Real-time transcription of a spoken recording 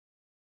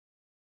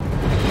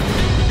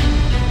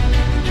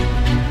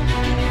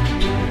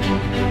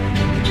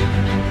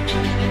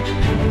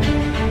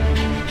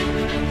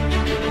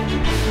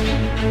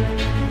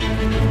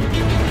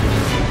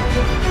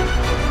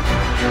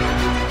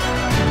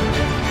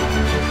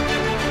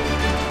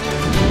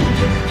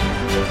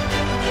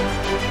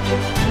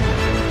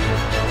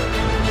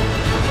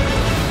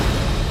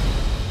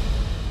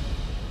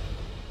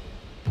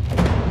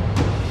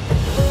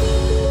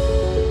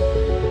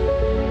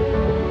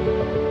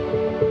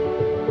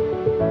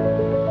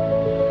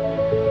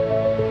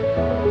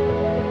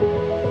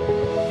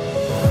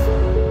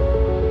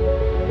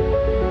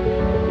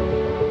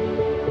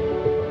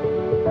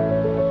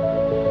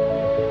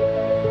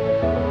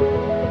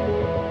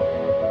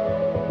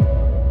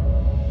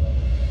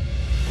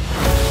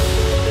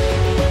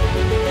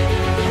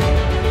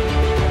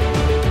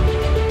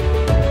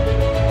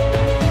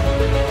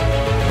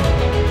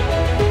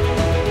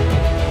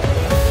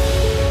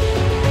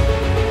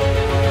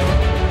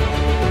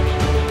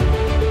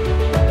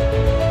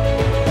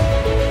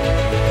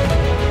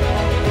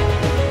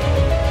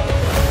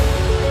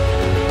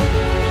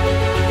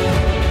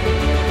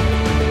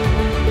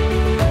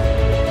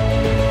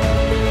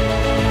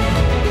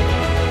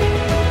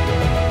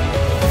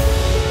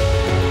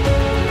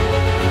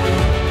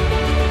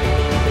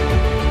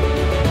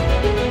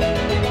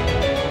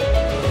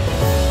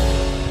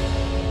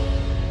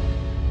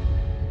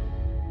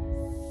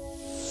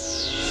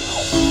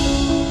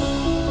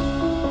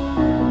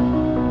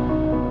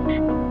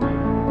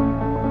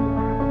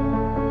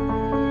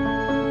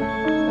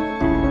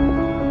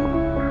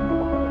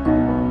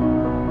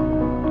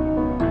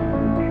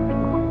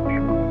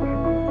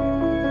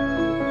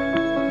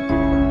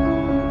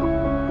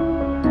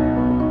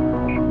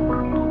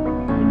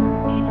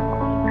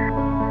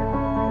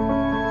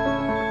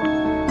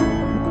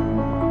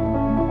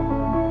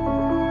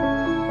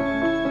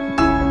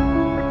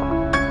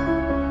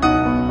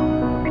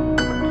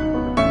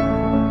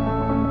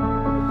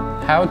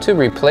How to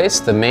replace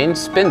the main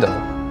spindle.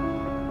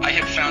 I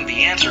have found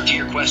the answer to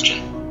your question.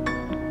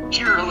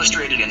 Here are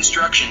illustrated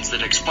instructions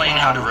that explain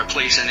how to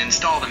replace and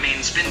install the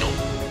main spindle.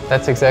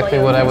 That's exactly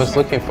what I was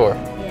looking for.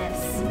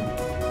 Yes.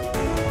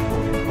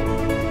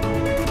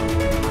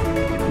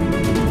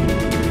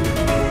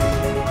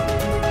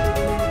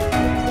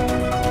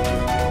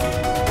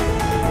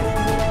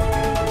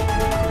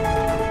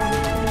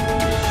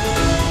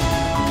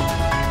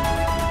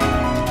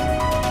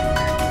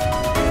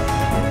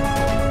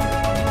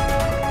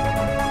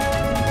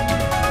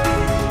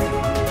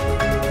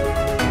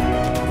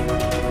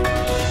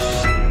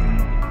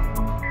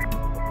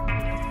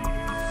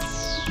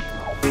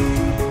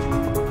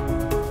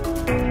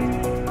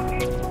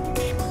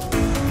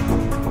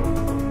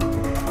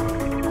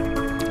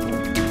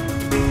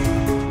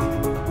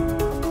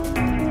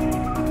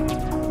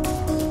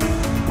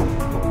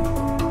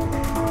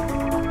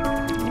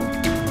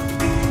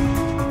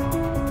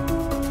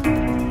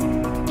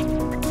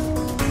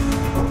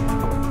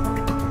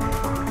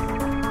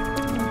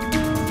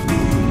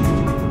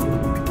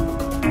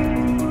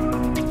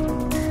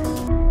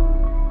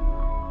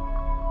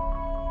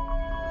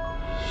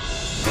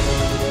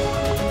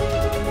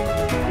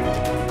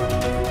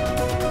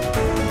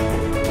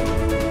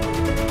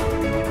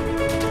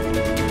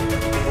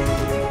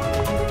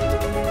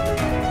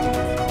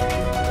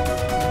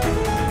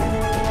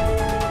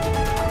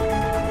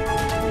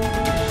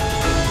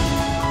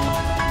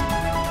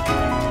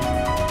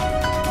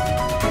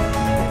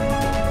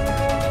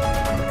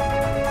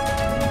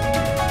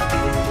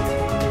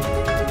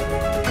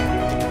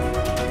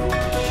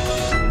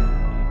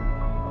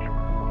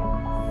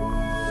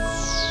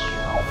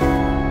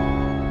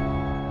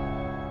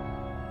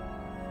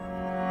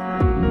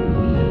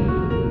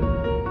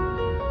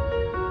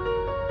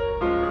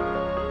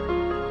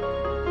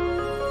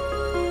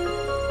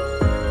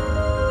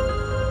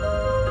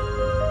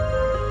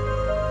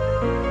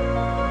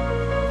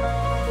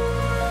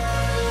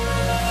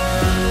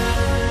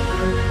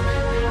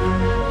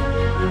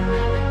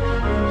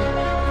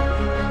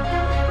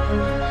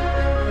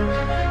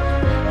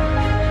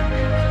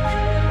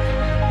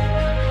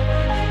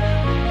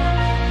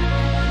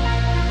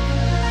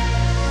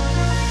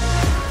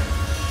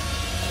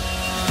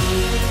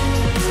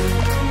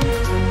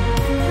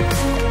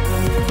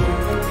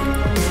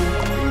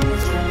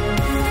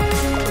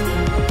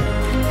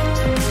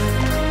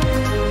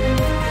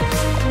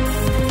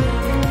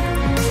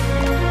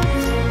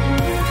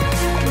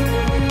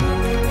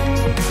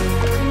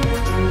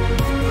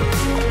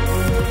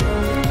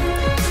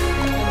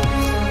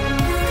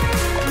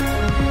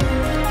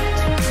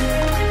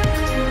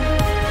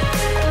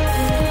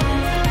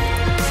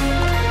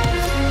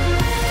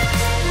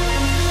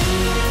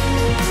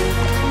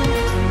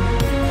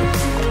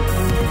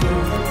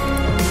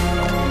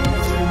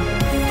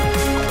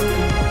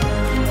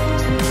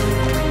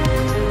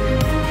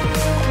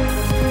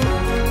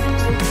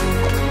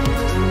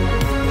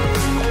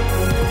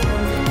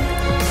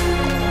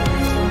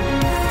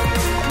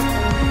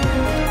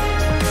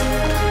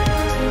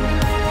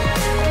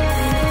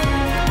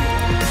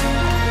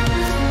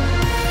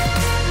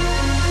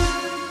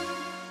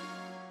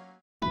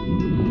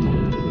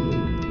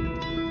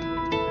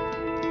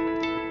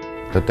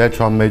 The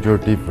Detron major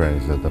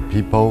difference is the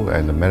people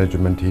and the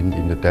management team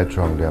in the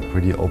Detron, they are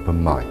pretty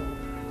open mind.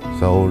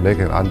 So they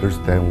can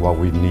understand what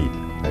we need,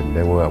 and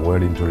they were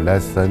willing to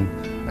listen,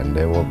 and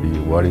they will be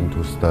willing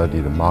to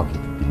study the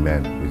market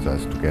demand with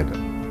us together.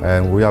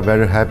 And we are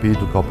very happy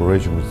to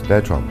cooperate with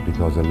Detron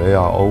because they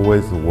are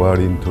always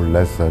willing to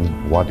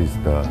listen what is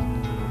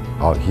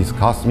his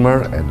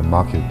customer and the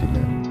market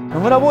demand. 野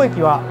村貿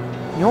易は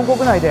日本国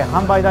内で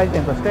販売代理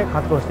店として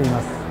活動してい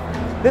ます。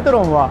デト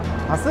ロンは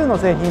多数の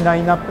製品ラ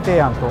インナップ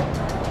提案と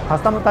カ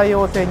スタム対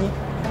応性に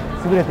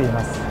優れていま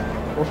す。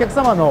お客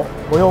様の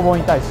ご要望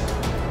に対し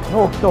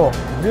納期と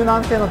柔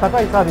軟性の高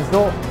いサービス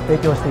を提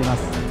供していま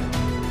す。